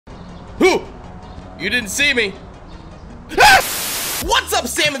Who? You didn't see me. Ah! What's up,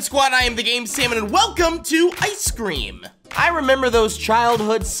 Salmon Squad? I am the Game Salmon, and welcome to Ice Cream. I remember those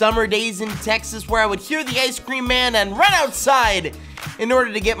childhood summer days in Texas where I would hear the ice cream man and run outside in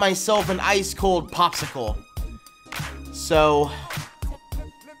order to get myself an ice-cold popsicle. So,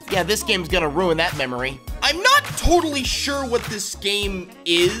 yeah, this game's gonna ruin that memory. I'm not totally sure what this game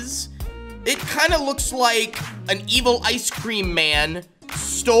is. It kind of looks like an evil ice cream man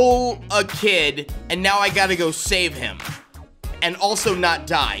stole a kid, and now I gotta go save him. And also not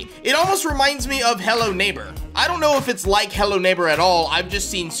die. It almost reminds me of Hello Neighbor. I don't know if it's like Hello Neighbor at all. I've just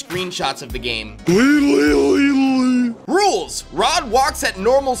seen screenshots of the game. Rules. Rod walks at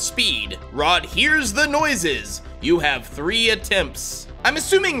normal speed. Rod hears the noises. You have 3 attempts. I'm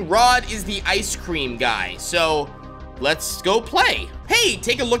assuming Rod is the ice cream guy, so let's go play. Hey,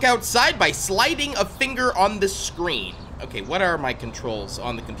 take a look outside by sliding a finger on the screen. Okay, what are my controls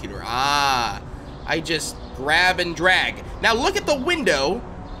on the computer? I just grab and drag. Now look at the window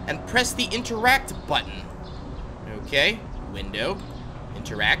and press the interact button. Okay, window,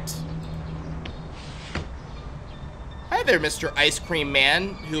 interact. Hi there, Mr. Ice Cream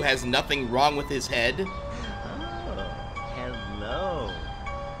Man, who has nothing wrong with his head. Oh, hello.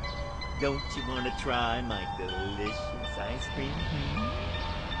 Don't you want to try my delicious ice cream?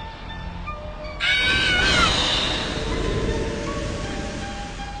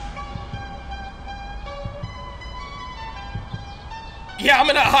 Yeah, I'm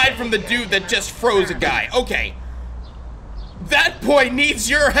gonna hide from the dude that just froze a guy. Okay. That boy needs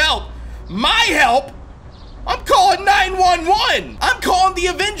your help. My help? I'm calling 911. I'm calling the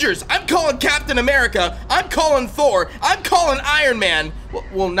Avengers. I'm calling Captain America. I'm calling Thor. I'm calling Iron Man.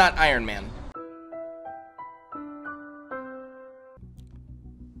 Well, not Iron Man.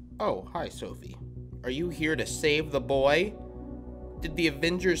 Oh, hi, Sophie. Are you here to save the boy? Did the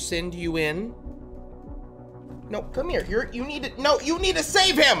Avengers send you in? No, come here. You need to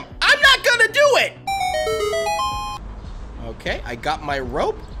save him. I'm not gonna do it. Okay, I got my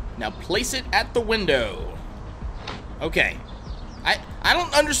rope. Now place it at the window. Okay. I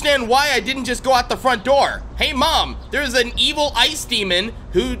don't understand why I didn't just go out the front door. Hey, Mom, there's an evil ice demon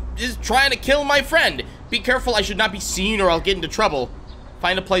who is trying to kill my friend. Be careful, I should not be seen or I'll get into trouble.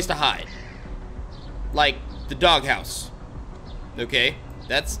 Find a place to hide. Like the doghouse. Okay,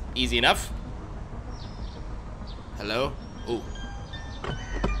 that's easy enough. Hello? Ooh.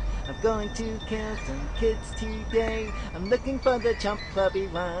 I'm going to kill some kids today. I'm looking for the chump clubby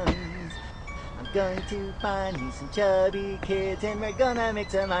ones. I'm going to find me some chubby kids and we're gonna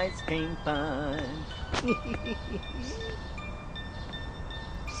make some ice cream fun.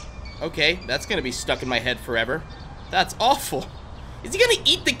 Okay, that's gonna be stuck in my head forever. That's awful. Is he gonna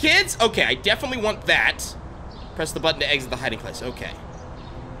eat the kids? Okay, I definitely want that. Press the button to exit the hiding place. Okay.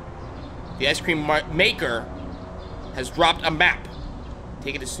 The ice cream maker has dropped a map.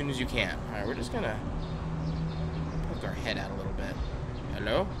 Take it as soon as you can. All right, we're just gonna poke our head out a little bit.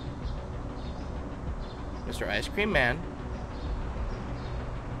 Hello? Mr. Ice Cream Man.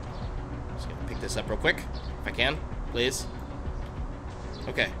 Just gonna pick this up real quick, if I can, please.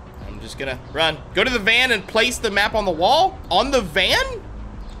 Okay, I'm just gonna run. Go to the van and place the map on the wall? On the van?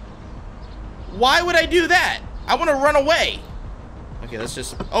 Why would I do that? I wanna run away. Okay, let's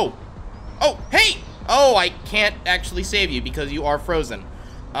just, oh, hey! Oh, I can't actually save you because you are frozen.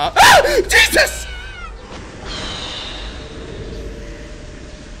 Jesus!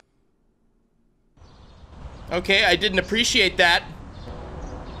 Okay, I didn't appreciate that.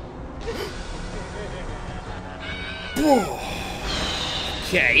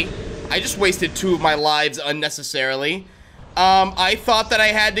 Okay, I just wasted 2 of my lives unnecessarily. I thought that I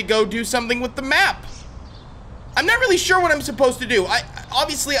had to go do something with the map. I'm not really sure what I'm supposed to do.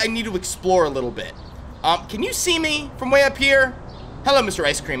 Obviously, I need to explore a little bit. Can you see me from way up here? Hello, Mr.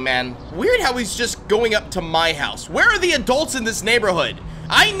 Ice Cream Man. Weird how he's just going up to my house. Where are the adults in this neighborhood?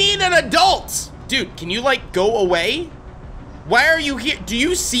 I need an adult! Dude, can you, like, go away? Why are you here? Do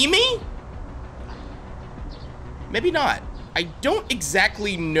you see me? Maybe not. I don't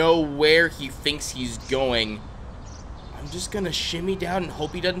exactly know where he thinks he's going. I'm just gonna shimmy down and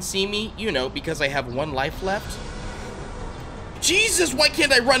hope he doesn't see me. You know, because I have 1 life left. Jesus, why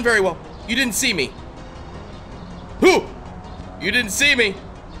can't I run very well? You didn't see me. Who? You didn't see me.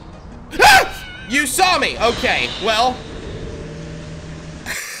 Ah! You saw me. Okay, well.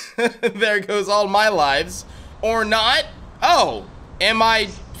 There goes all my lives. Or not. Oh, am I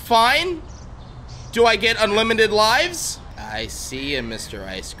fine? Do I get unlimited lives? I see you, Mr.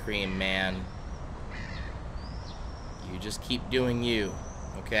 Ice Cream Man. You just keep doing you,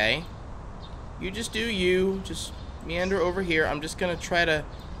 okay? You just do you. Just meander over here. I'm just gonna try to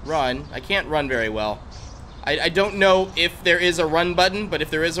Run. I can't run very well. I don't know if there is a run button, but if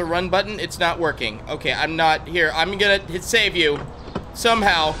there is a run button, it's not working. Okay, I'm not here. I'm gonna save you.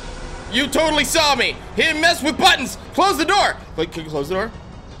 Somehow. You totally saw me. He didn't mess with buttons. Close the door. Wait, can you close the door?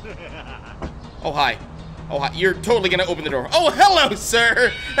 Oh, hi. Oh, hi. You're totally gonna open the door. Oh, hello,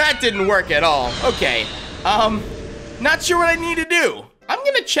 sir. That didn't work at all. Okay. Not sure what I need to do. I'm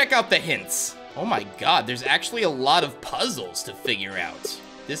gonna check out the hints. Oh my God, there's actually a lot of puzzles to figure out.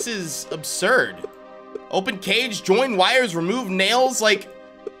 This is absurd. Open cage, join wires, remove nails, like...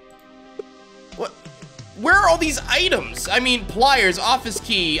 What? Where are all these items? I mean, pliers, office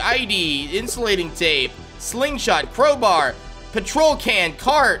key, ID, insulating tape, slingshot, crowbar, patrol can,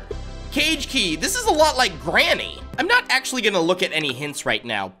 cart, cage key. This is a lot like Granny. I'm not actually gonna look at any hints right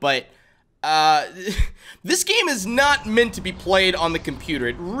now, but this game is not meant to be played on the computer.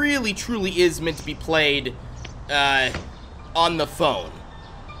 It really, truly is meant to be played on the phone.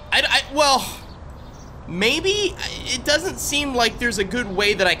 Well, maybe it doesn't seem like there's a good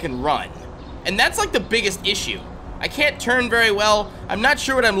way that I can run. And that's like the biggest issue. I can't turn very well, I'm not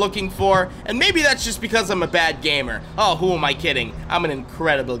sure what I'm looking for, and maybe that's just because I'm a bad gamer. Oh, who am I kidding? I'm an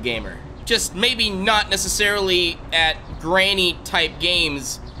incredible gamer. Just maybe not necessarily at granny type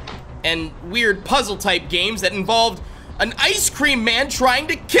games and weird puzzle type games that involved an ice cream man trying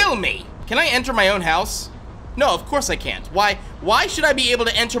to kill me. Can I enter my own house? No, of course I can't. Why should I be able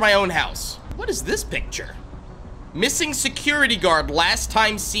to enter my own house? What is this picture? Missing security guard last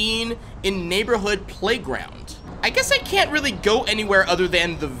time seen in neighborhood playground. I guess I can't really go anywhere other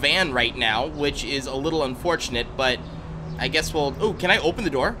than the van right now, which is a little unfortunate, but I guess we'll... Oh, can I open the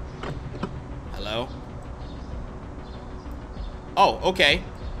door? Hello? Oh, okay.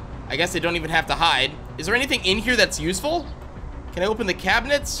 I guess I don't even have to hide. Is there anything in here that's useful? Can I open the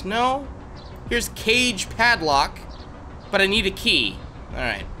cabinets? No. Here's cage padlock, but I need a key. All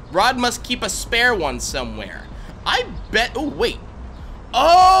right. Rod must keep a spare one somewhere. I bet... Oh, wait.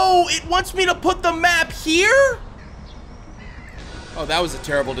 Oh, it wants me to put the map here? Oh, that was a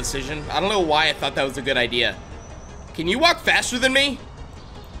terrible decision. I don't know why I thought that was a good idea. Can you walk faster than me?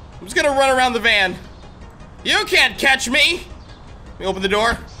 I'm just gonna run around the van. You can't catch me. Let me open the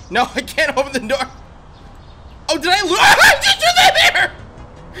door. No, I can't open the door. Oh, did I lose? Did you there?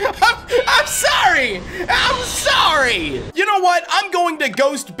 I'm sorry. I'm sorry. You know what? I'm going to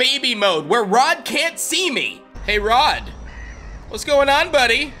ghost baby mode where Rod can't see me. Hey, Rod. What's going on,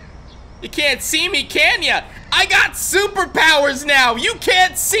 buddy? You can't see me, can ya? I got superpowers now. You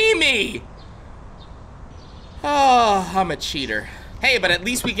can't see me. Oh, I'm a cheater. Hey, but at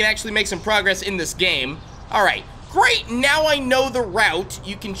least we can actually make some progress in this game. All right. Great, now I know the route.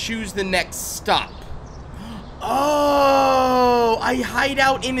 You can choose the next stop. Oh, I hide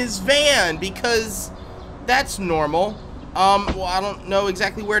out in his van because that's normal. Well, I don't know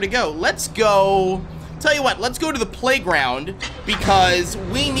exactly where to go. Let's go, tell you what, let's go to the playground because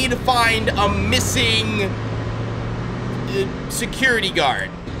we need to find a missing security guard.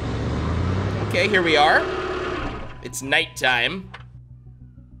 Okay, here we are. It's nighttime.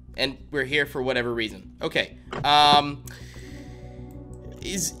 And we're here for whatever reason. Okay. Why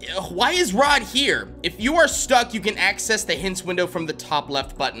is Rod here? If you are stuck, you can access the hints window from the top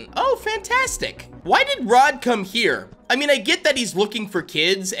left button. Oh, fantastic. Why did Rod come here? I mean, I get that he's looking for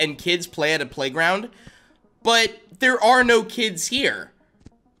kids and kids play at a playground, but there are no kids here.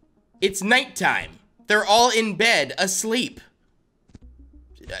 It's nighttime. They're all in bed, asleep.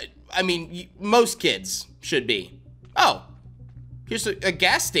 I mean, most kids should be. Oh. Here's a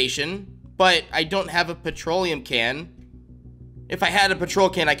gas station, but I don't have a petroleum can. If I had a petrol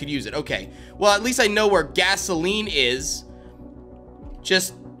can, I could use it. Okay. Well, at least I know where gasoline is.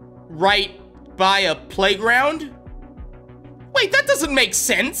 Just right by a playground? Wait, that doesn't make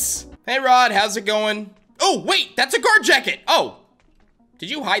sense. Hey, Rod, how's it going? Oh, wait, that's a guard jacket. Oh, did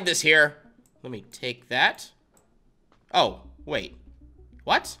you hide this here? Let me take that. Oh, wait.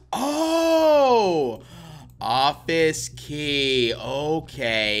 What? Oh! Office key,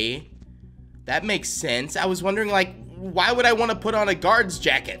 okay. That makes sense. I was wondering, like, why would I want to put on a guard's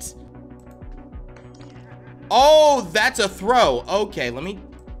jacket? Oh, that's a throw. Okay, let me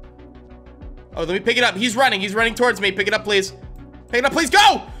pick it up. He's running towards me. Pick it up, please. Pick it up, please,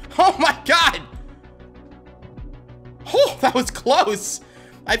 go! Oh my God. Oh, that was close.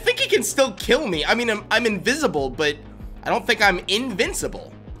 I think he can still kill me. I mean, I'm invisible, but I don't think I'm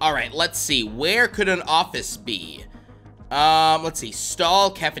invincible. All right, let's see. Where could an office be? Let's see.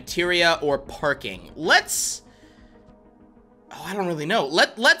 Stall, cafeteria, or parking. Oh, I don't really know.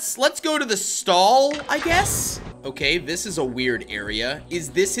 Let's go to the stall, I guess. Okay, this is a weird area.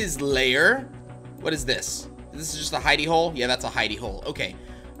 Is this his lair? What is this? This is just a hidey hole? Yeah, that's a hidey hole. Okay.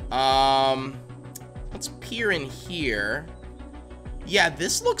 Let's peer in here. Yeah,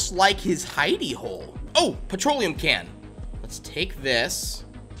 this looks like his hidey hole. Oh, petroleum can. Let's take this.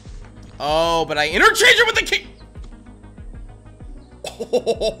 Oh, but I interchange it with the key.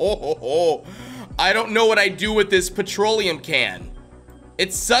 Oh, I don't know what I do with this petroleum can.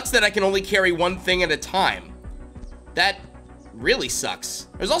 It sucks that I can only carry one thing at a time. That really sucks.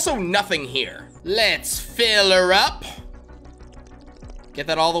 There's also nothing here. Let's fill her up. Get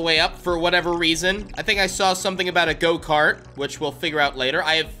that all the way up for whatever reason. I think I saw something about a go-kart, which we'll figure out later.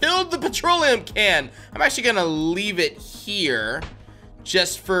 I have filled the petroleum can. I'm actually gonna leave it here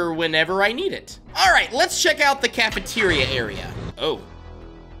just for whenever I need it. All right, let's check out the cafeteria area. Oh,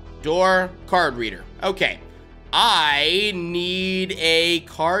 door, card reader. Okay, I need a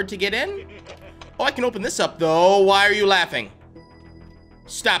card to get in. Oh, I can open this up though. Why are you laughing?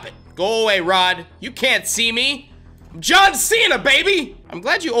 Stop it. Go away, Rod. You can't see me. I'm John Cena, baby! I'm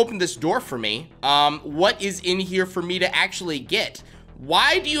glad you opened this door for me. What is in here for me to actually get?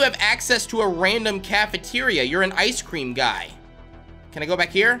 Why do you have access to a random cafeteria? You're an ice cream guy. Can I go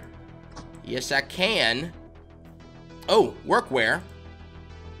back here? Yes, I can. Oh, workwear.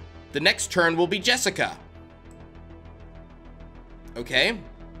 The next turn will be Jessica. Okay.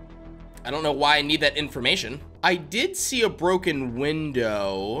 I don't know why I need that information. I did see a broken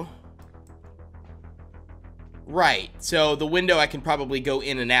window. Right, so the window I can probably go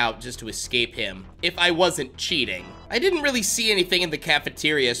in and out just to escape him, if I wasn't cheating. I didn't really see anything in the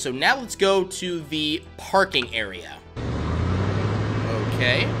cafeteria, so now let's go to the parking area.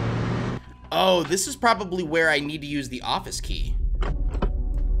 Okay. Oh, this is probably where I need to use the office key.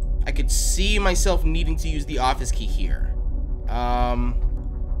 I could see myself needing to use the office key here. Oh.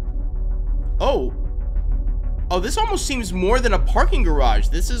 Oh, this almost seems more than a parking garage.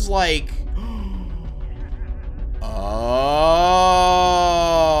 This is like... Oh,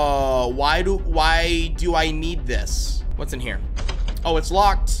 why do I need this? What's in here? Oh, it's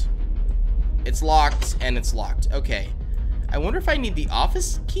locked. It's locked and it's locked. Okay. I wonder if I need the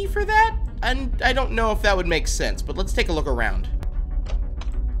office key for that? And I don't know if that would make sense, but let's take a look around.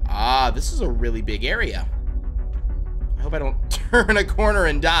 Ah, this is a really big area. I hope I don't turn a corner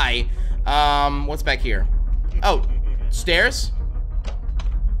and die. What's back here? Oh, stairs?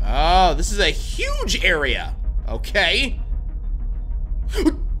 Oh, this is a huge area. Okay.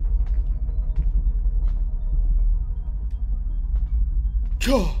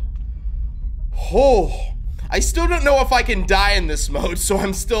 Oh, I still don't know if I can die in this mode, so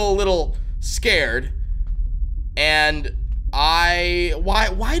I'm still a little scared. And why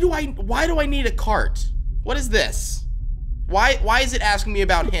do I need a cart? What is this? Why is it asking me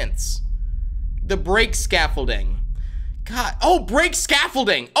about hints? The brake scaffolding. God, oh, break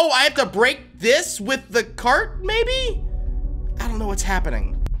scaffolding. Oh, I have to break this with the cart, maybe? I don't know what's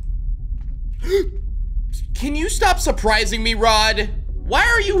happening. Can you stop surprising me, Rod? Why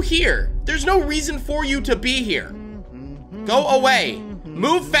are you here? There's no reason for you to be here. Go away.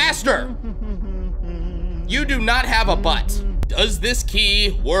 Move faster. You do not have a butt. Does this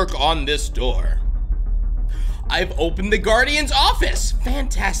key work on this door? I've opened the Guardian's office.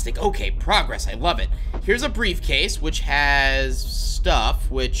 Fantastic. Okay, progress. I love it. Here's a briefcase, which has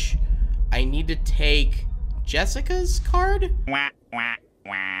stuff, which I need to take Jessica's card?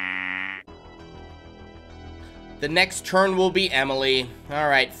 The next turn will be Emily. All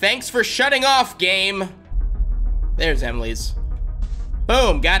right, thanks for shutting off, game. There's Emily's.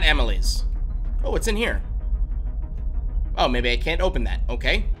 Boom, got Emily's. Oh, what's in here? Oh, maybe I can't open that.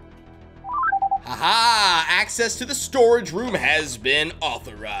 Okay. Haha, access to the storage room has been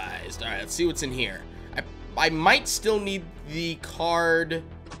authorized. All right, let's see what's in here. I might still need the card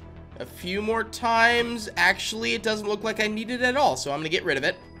a few more times. Actually, it doesn't look like I need it at all, so I'm gonna get rid of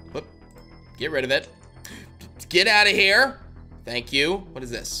it. Whoop, get rid of it. Get out of here. Thank you. What is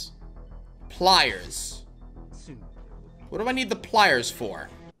this? Pliers. What do I need the pliers for?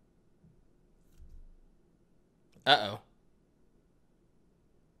 Uh-oh.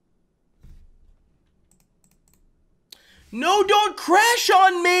 No, don't crash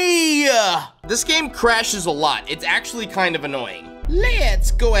on me! This game crashes a lot. It's actually kind of annoying.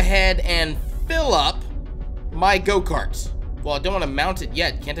 Let's go ahead and fill up my go-kart. Well, I don't want to mount it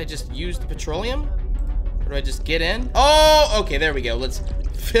yet. Can't I just use the petroleum? Or do I just get in? Oh, okay, there we go. Let's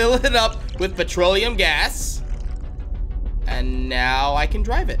fill it up with petroleum gas. And now I can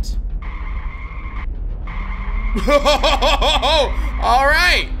drive it. All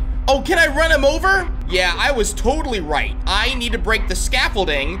right. Oh, can I run him over? Yeah, I was totally right. I need to break the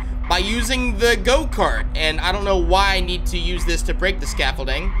scaffolding by using the go-kart. And I don't know why I need to use this to break the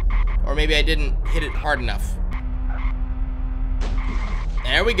scaffolding. Or maybe I didn't hit it hard enough.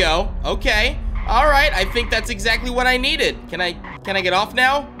 There we go. Okay. All right. I think that's exactly what I needed. Can I get off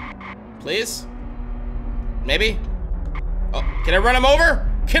now? Please? Maybe? Oh, can I run him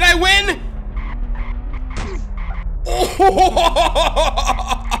over? Can I win? Oh,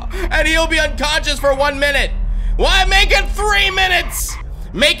 and he'll be unconscious for 1 minute. Why make it 3 minutes?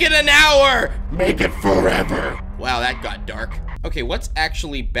 Make it an hour. Make it forever. Wow, that got dark. Okay, what's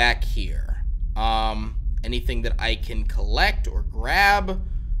actually back here? Anything that I can collect or grab?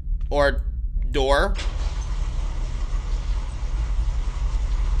 Or door?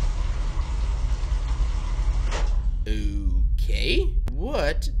 Okay.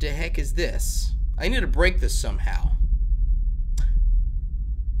 What the heck is this? I need to break this somehow.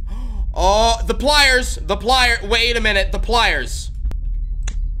 Oh, the pliers! The pliers! Wait a minute, the pliers.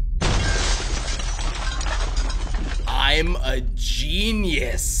 I'm a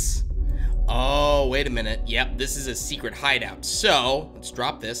genius. Oh, wait a minute. Yep, this is a secret hideout. So, let's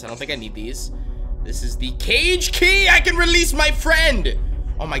drop this. I don't think I need these. This is the cage key. I can release my friend.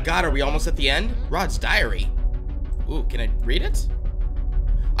 Oh my God, are we almost at the end? Rod's diary. Ooh, can I read it?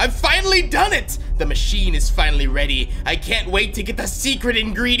 I've finally done it! The machine is finally ready. I can't wait to get the secret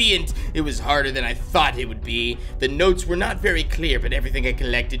ingredient. It was harder than I thought it would be. The notes were not very clear, but everything I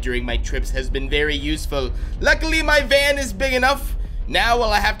collected during my trips has been very useful. Luckily, my van is big enough. Now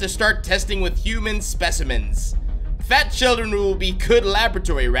will I have to start testing with human specimens. Fat children will be good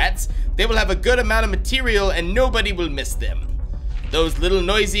laboratory rats. They will have a good amount of material and nobody will miss them. Those little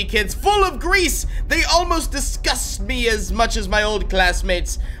noisy kids full of grease, they almost disgust me as much as my old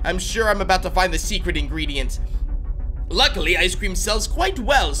classmates. I'm sure I'm about to find the secret ingredient. Luckily, ice cream sells quite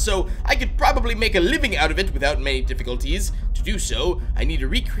well, so I could probably make a living out of it without many difficulties. To do so, I need to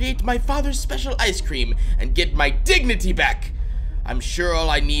recreate my father's special ice cream and get my dignity back. I'm sure all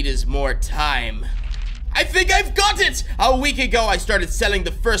I need is more time. I think I've got it! A week ago, I started selling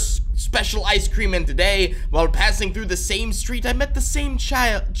the first special ice cream, and today, while passing through the same street, I met the same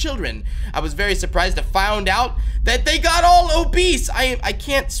children. I was very surprised to find out that they got all obese. I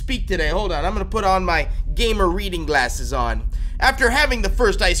can't speak today. Hold on, I'm gonna put on my gamer reading glasses on. After having the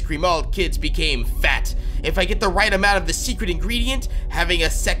first ice cream, all kids became fat. If I get the right amount of the secret ingredient, having a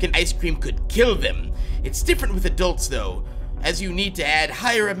second ice cream could kill them. It's different with adults, though, as you need to add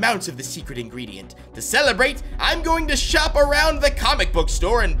higher amounts of the secret ingredient. To celebrate, I'm going to shop around the comic book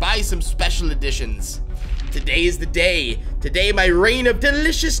store and buy some special editions. Today is the day. Today my reign of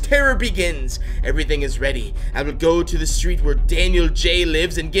delicious terror begins. Everything is ready. I will go to the street where Daniel J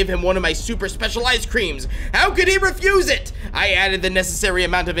lives and give him one of my super special ice creams. How could he refuse it? I added the necessary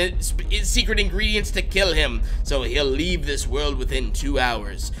amount of secret ingredients to kill him, so he'll leave this world within 2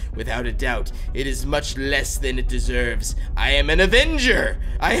 hours. Without a doubt, it is much less than it deserves. I am an Avenger.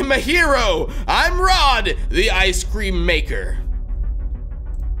 I am a hero. I'm Rod, the ice cream maker.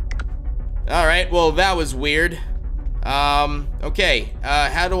 Alright, well, that was weird. Okay,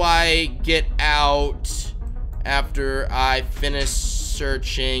 how do I get out after I finish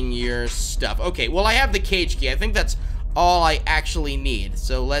searching your stuff? Okay, well, I have the cage key. I think that's all I actually need.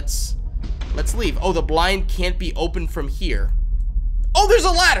 So let's leave. Oh, the blind can't be opened from here. Oh, there's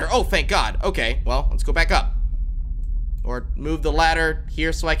a ladder! Oh, thank God. Okay, well, let's go back up. Or move the ladder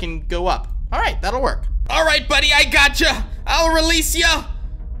here so I can go up. Alright, that'll work. Alright, buddy, I gotcha! I'll release ya!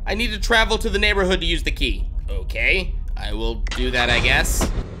 I need to travel to the neighborhood to use the key. Okay, I will do that, I guess.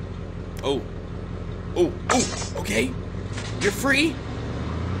 Oh, okay. You're free.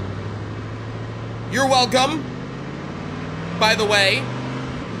 You're welcome. By the way,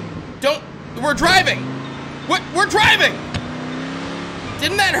 we're driving. We're driving.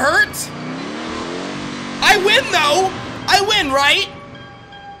 Didn't that hurt? I win, though. I win, right?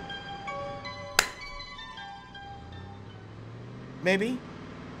 Maybe?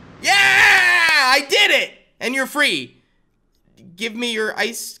 Yeah! I did it! And you're free. Give me your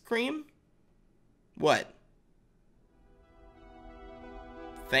ice cream? What?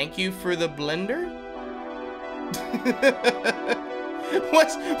 Thank you for the blender?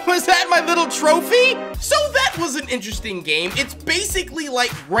 Was that my little trophy? So that was an interesting game. It's basically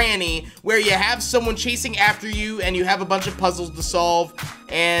like Granny, where you have someone chasing after you and you have a bunch of puzzles to solve.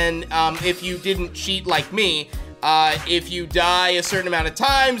 And if you didn't cheat like me, if you die a certain amount of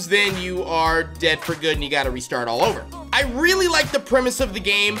times, then you are dead for good and you gotta restart all over. I really like the premise of the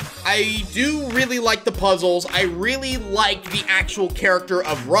game. I do really like the puzzles. I really like the actual character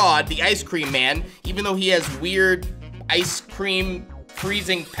of Rod, the ice cream man, even though he has weird ice cream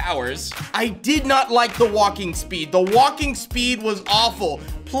freezing powers. I did not like the walking speed. The walking speed was awful.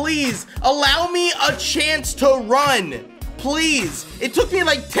 Please, allow me a chance to run. Please. It took me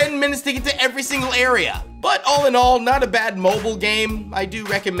like 10 minutes to get to every single area. But all in all, not a bad mobile game. I do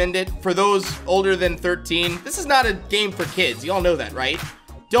recommend it for those older than 13. This is not a game for kids. You all know that, right?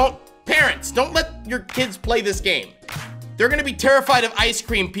 Parents, don't let your kids play this game. They're gonna be terrified of ice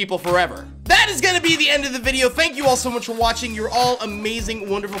cream people forever. That is gonna be the end of the video. Thank you all so much for watching. You're all amazing,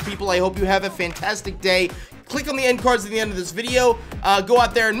 wonderful people. I hope you have a fantastic day. Click on the end cards at the end of this video. Go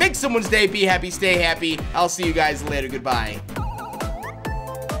out there and make someone's day. Be happy, stay happy. I'll see you guys later. Goodbye.